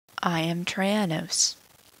I am Traianos,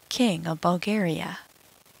 king of Bulgaria.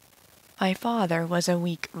 My father was a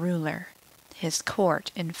weak ruler, his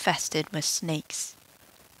court infested with snakes.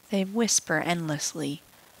 They whisper endlessly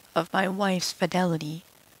of my wife's fidelity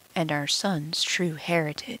and our son's true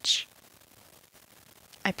heritage.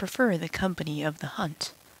 I prefer the company of the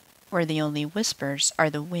hunt, where the only whispers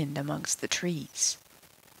are the wind amongst the trees.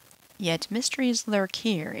 Yet mysteries lurk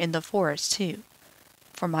here in the forest too,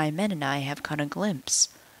 for my men and I have caught a glimpse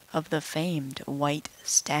of the famed White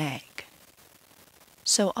Stag.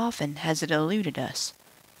 So often has it eluded us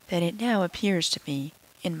that it now appears to me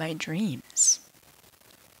in my dreams.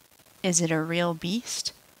 Is it a real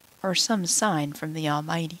beast, or some sign from the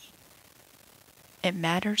Almighty? It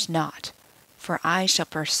matters not, for I shall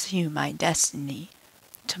pursue my destiny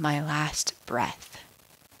to my last breath.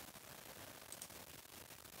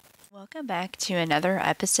 Welcome back to another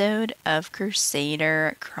episode of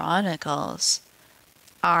Crusader Chronicles.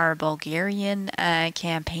 Our Bulgarian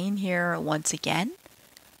campaign here once again.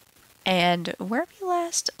 And where we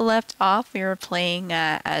last left off, we were playing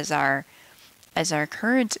as our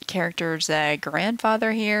current character's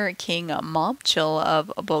grandfather here, King Momchil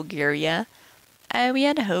of Bulgaria. We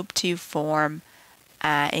had hoped to form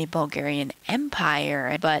a Bulgarian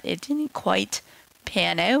empire, but it didn't quite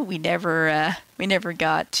pan out. We never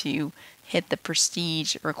got to hit the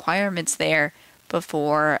prestige requirements there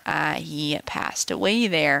before he passed away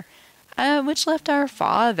there, which left our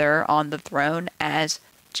father on the throne as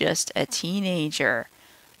just a teenager.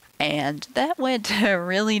 And that went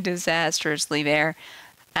really disastrously there.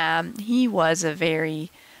 He was a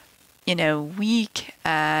very, weak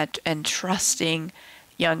and trusting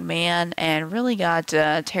young man and really got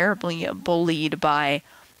terribly bullied by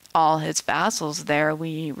all his vassals there.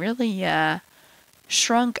 We really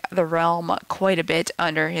shrunk the realm quite a bit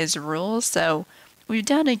under his rule, so we've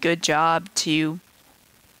done a good job to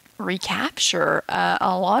recapture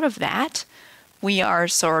a lot of that. We are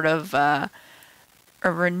sort of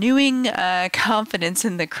renewing confidence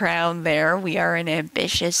in the crown there. We are an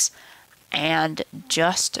ambitious and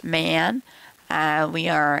just man. We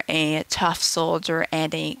are a tough soldier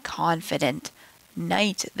and a confident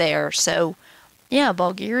knight there. So, yeah,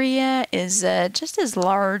 Bulgaria is just as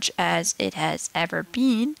large as it has ever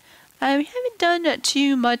been. We haven't done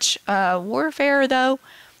too much warfare, though.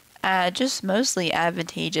 Just mostly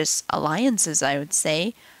advantageous alliances, I would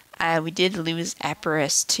say. We did lose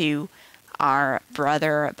Epirus to our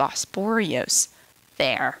brother Basileus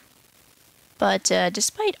there. But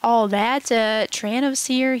despite all that, Traianos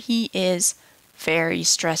here, he is very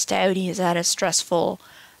stressed out. He has had a stressful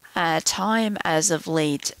time as of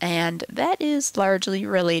late, and that is largely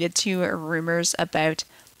related to rumors about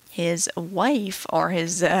his wife, or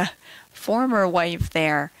his former wife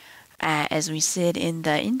there. As we said in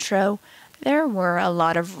the intro, there were a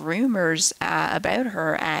lot of rumors about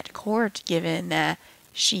her at court, given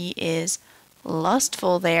she is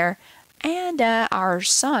lustful there, and our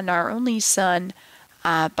son, our only son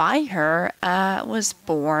by her, was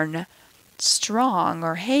born strong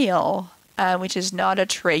or hale, which is not a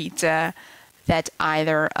trait that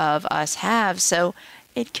either of us have. So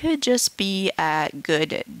it could just be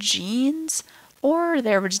good genes, or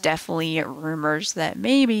there was definitely rumors that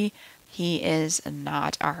maybe he is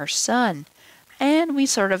not our son. And we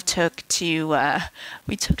sort of took to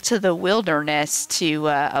the wilderness to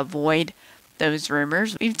avoid those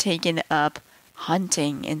rumors. We've taken up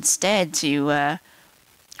hunting instead to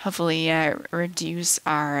hopefully reduce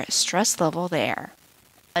our stress level there.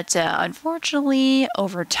 But unfortunately,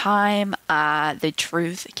 over time, the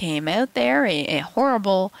truth came out there, a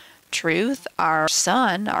horrible truth. Our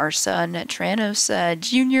son Traianos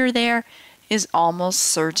Jr. there is almost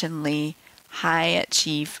certainly High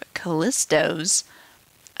Chief Callisto's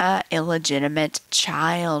illegitimate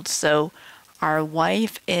child. So our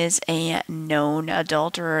wife is a known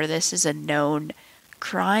adulterer. This is a known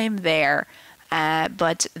crime there.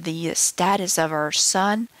 But the status of our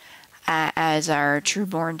son as our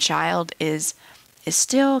trueborn child is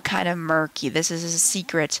still kind of murky. This is a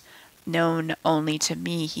secret known only to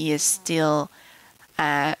me. He is still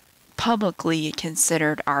publicly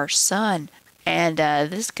considered our son. And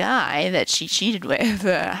this guy that she cheated with,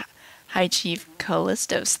 High Chief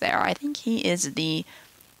Callistos there, I think he is the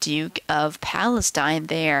Duke of Palestine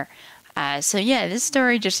there. So yeah, this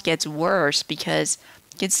story just gets worse because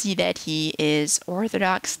you can see that he is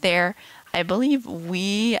Orthodox there. I believe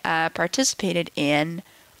we participated in,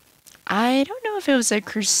 I don't know if it was a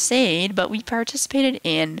crusade, but we participated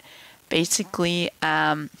in basically,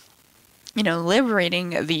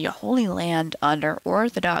 liberating the Holy Land under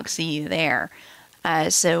Orthodoxy there.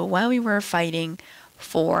 So while we were fighting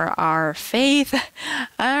for our faith.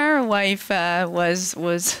 Our wife was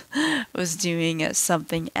doing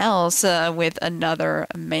something else with another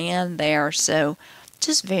man there, so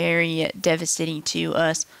just very devastating to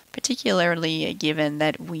us, particularly given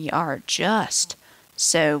that we are just.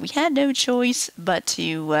 So we had no choice but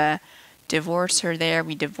to divorce her there.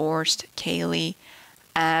 We divorced Kaylee,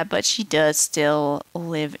 but she does still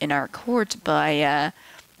live in our court by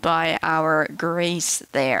our grace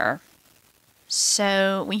there.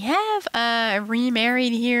 So we have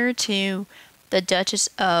remarried here to the Duchess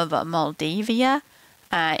of Moldavia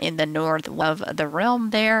in the north of the realm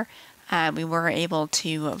there. We were able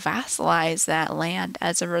to vassalize that land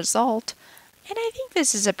as a result, and I think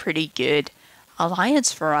this is a pretty good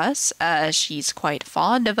alliance for us. She's quite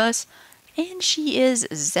fond of us, and she is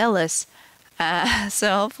zealous, so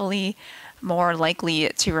hopefully more likely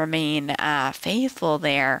to remain faithful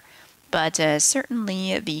there. But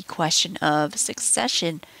certainly the question of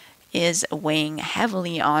succession is weighing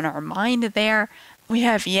heavily on our mind there. We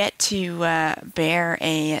have yet to bear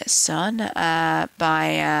a son by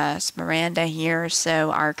Smiranda here,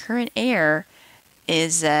 so our current heir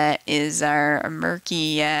is our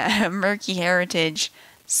murky heritage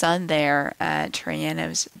son there,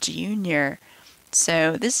 Traianos Jr.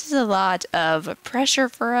 So this is a lot of pressure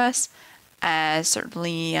for us.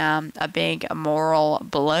 Certainly a big moral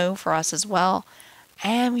blow for us as well.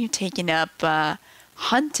 And we've taken up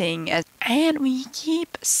hunting, and we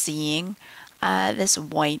keep seeing this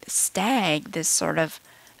white stag, this sort of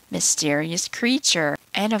mysterious creature.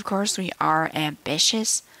 And of course, we are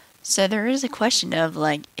ambitious. So there is a question of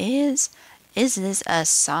like, is this a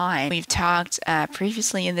sign? We've talked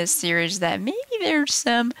previously in this series that maybe there's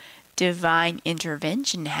some divine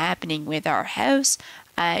intervention happening with our house.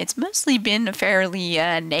 It's mostly been fairly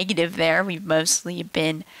negative there. We've mostly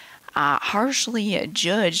been harshly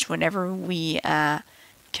judged whenever we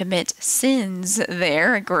commit sins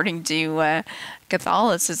there, according to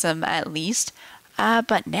Catholicism at least.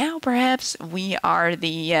 But now perhaps we are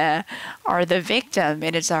the victim.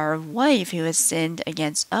 It is our wife who has sinned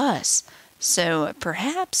against us. So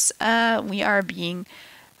perhaps we are being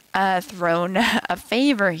thrown a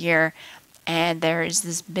favor here. And there is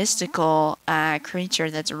this mystical creature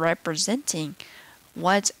that's representing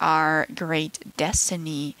what our great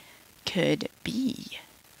destiny could be.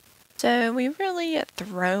 So we've really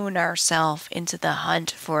thrown ourselves into the hunt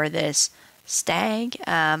for this stag.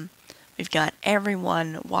 We've got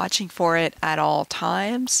everyone watching for it at all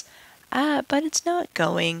times, but it's not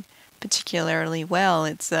going particularly well.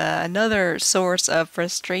 It's another source of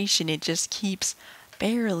frustration. It just keeps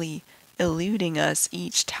barely eluding us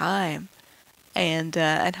each time. And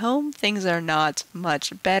at home, things are not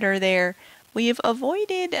much better there. We've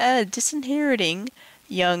avoided disinheriting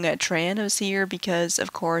young Traianos here because,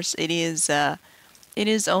 of course, it is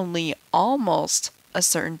only almost a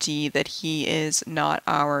certainty that he is not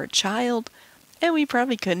our child, and we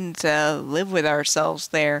probably couldn't live with ourselves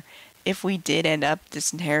there if we did end up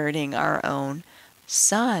disinheriting our own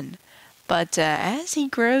son. But as he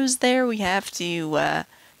grows there, we have to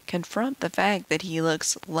confront the fact that he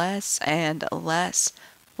looks less and less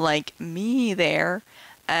like me there.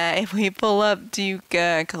 If we pull up Duke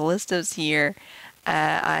Callistos here,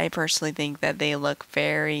 I personally think that they look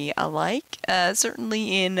very alike,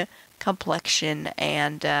 certainly in complexion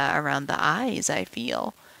and around the eyes, I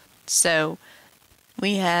feel. So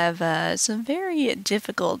we have some very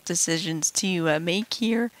difficult decisions to make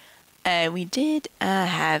here. We did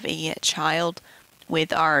have a child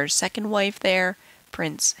with our second wife there,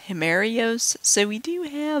 Prince Himerios, so we do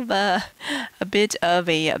have a bit of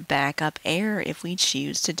a backup heir if we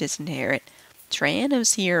choose to disinherit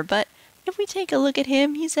Traianos here. But if we take a look at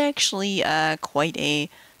him, he's actually quite a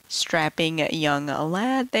strapping young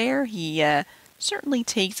lad there. He certainly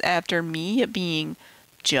takes after me, being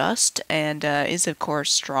just and is of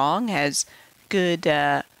course strong, has good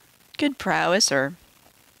prowess, or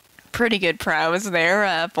pretty good prowess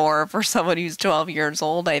there for someone who's 12 years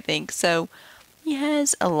old, I think. So he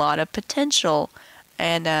has a lot of potential,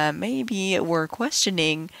 and maybe we're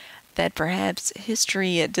questioning that perhaps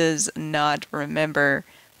history does not remember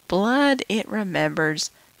blood, it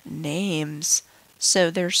remembers names.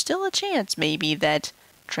 So there's still a chance maybe that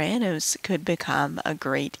Traianos could become a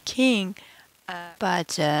great king. But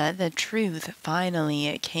the truth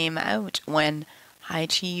finally came out when High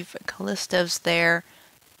Chief Callistos there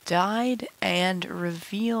died and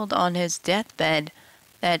revealed on his deathbed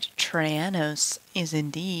that Traianos is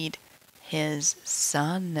indeed his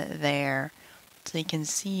son there. So you can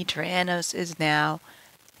see Traianos is now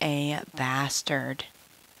a bastard.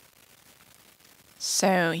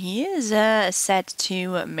 So he is set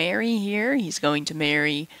to marry here. He's going to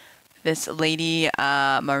marry this lady,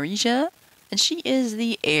 Marija, and she is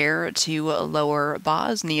the heir to Lower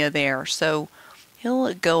Bosnia there. So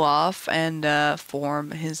he'll go off and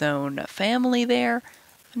form his own family there.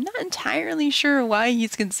 I'm not entirely sure why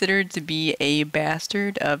he's considered to be a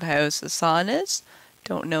bastard of House Sanas.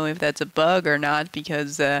 Don't know if that's a bug or not,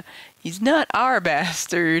 because he's not our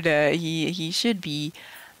bastard. He should be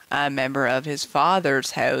a member of his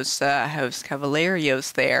father's house, House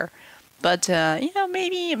Cavalarios there. But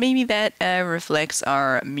maybe that reflects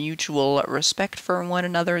our mutual respect for one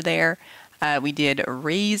another there. We did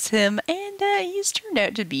raise him, and he's turned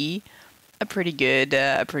out to be a pretty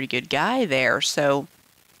good guy there. So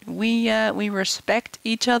we respect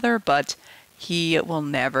each other, but he will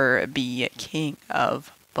never be king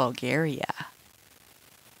of Bulgaria.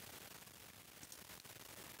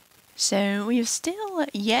 So we've still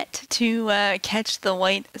yet to catch the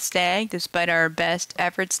White Stag, despite our best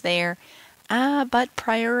efforts there. But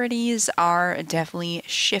priorities are definitely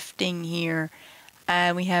shifting here.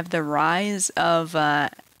 We have the rise of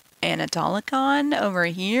Anatolikon over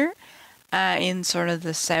here in sort of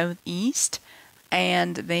the southeast,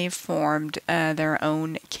 and they've formed their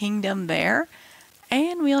own kingdom there.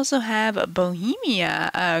 And we also have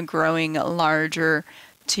Bohemia growing larger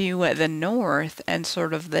to the north, and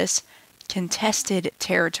sort of this contested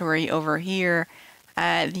territory over here,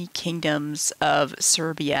 the kingdoms of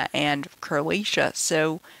Serbia and Croatia.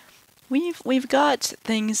 So we've got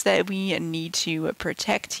things that we need to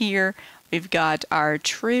protect here. We've got our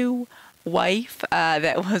true wife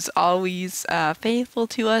that was always faithful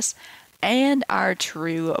to us, and our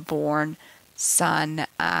true born son,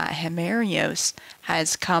 Himerios,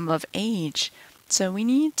 has come of age. So we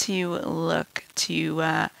need to look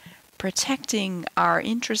to protecting our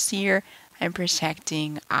interests here and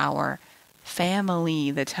protecting our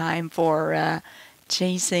family. The time for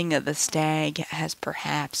chasing the stag has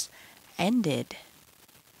perhaps ended.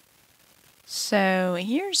 So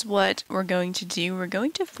here's what we're going to do. We're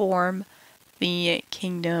going to form the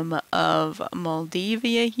Kingdom of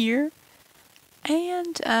Moldavia here.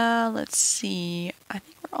 And let's see, I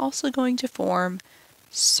think we're also going to form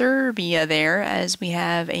Serbia there, as we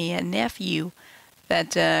have a nephew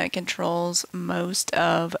that controls most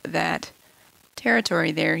of that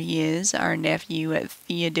territory there. He is our nephew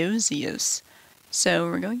Theodosius. So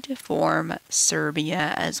we're going to form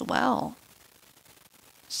Serbia as well.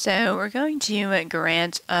 So we're going to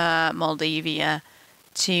grant Moldavia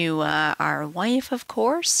to our wife, of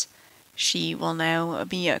course. She will now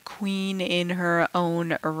be a queen in her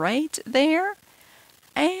own right there.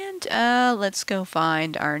 And let's go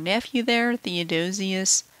find our nephew there,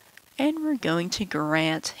 Theodosius, and we're going to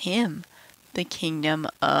grant him the Kingdom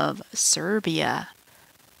of Serbia.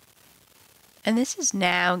 And this is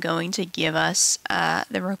now going to give us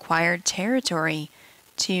the required territory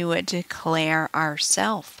to declare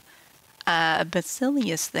ourselves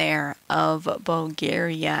Basileus there of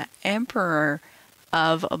Bulgaria, Emperor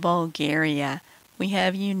of Bulgaria. We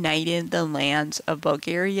have united the lands of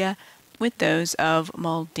Bulgaria with those of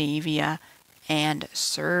Moldavia and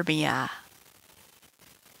Serbia.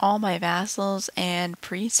 All my vassals and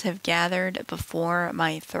priests have gathered before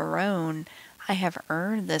my throne. I have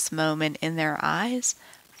earned this moment in their eyes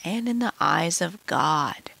and in the eyes of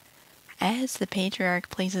God. As the patriarch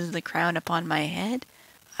places the crown upon my head,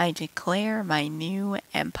 I declare my new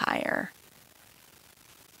empire.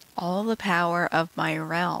 All the power of my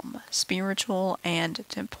realm, spiritual and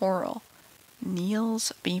temporal,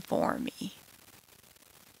 kneels before me.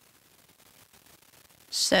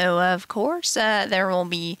 So, of course, there will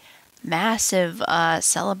be massive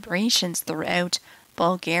celebrations throughout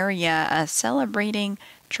Bulgaria, celebrating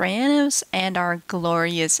Traianos and our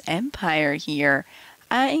glorious empire here,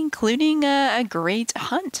 including a great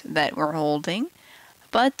hunt that we're holding.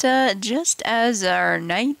 But just as our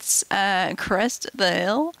knights crest the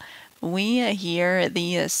hill, we hear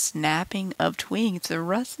the snapping of twigs, the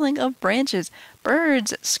rustling of branches,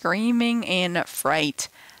 birds screaming in fright.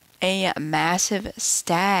 A massive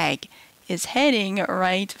stag is heading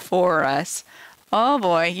right for us. Oh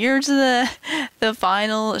boy, here's the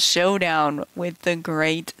final showdown with the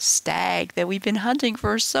great stag that we've been hunting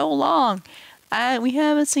for so long. We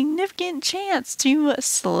have a significant chance to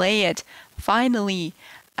slay it. Finally,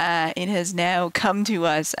 it has now come to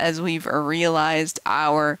us as we've realized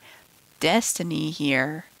our destiny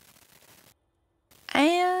here.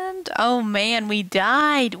 And, oh man, we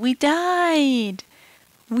died! We died!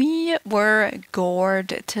 We were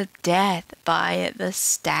gored to death by the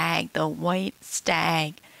stag, the white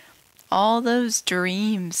stag. All those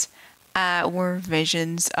dreams were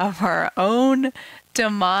visions of our own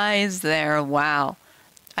demise there. Wow.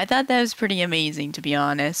 I thought that was pretty amazing, to be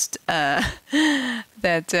honest. That's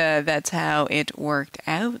how it worked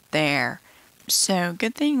out there. So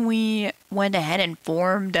good thing we went ahead and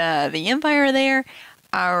formed the empire there.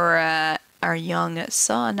 Our young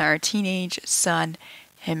son, our teenage son,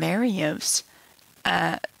 Himerios,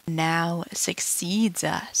 now succeeds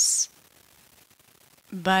us.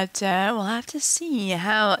 But we'll have to see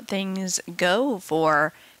how things go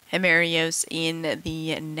for Himerios in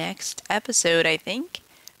the next episode, I think.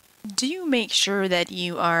 Do make sure that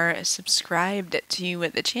you are subscribed to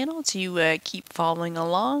the channel to keep following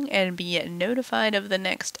along and be notified of the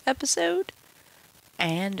next episode.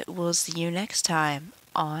 And we'll see you next time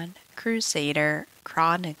on Crusader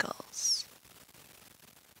Chronicles.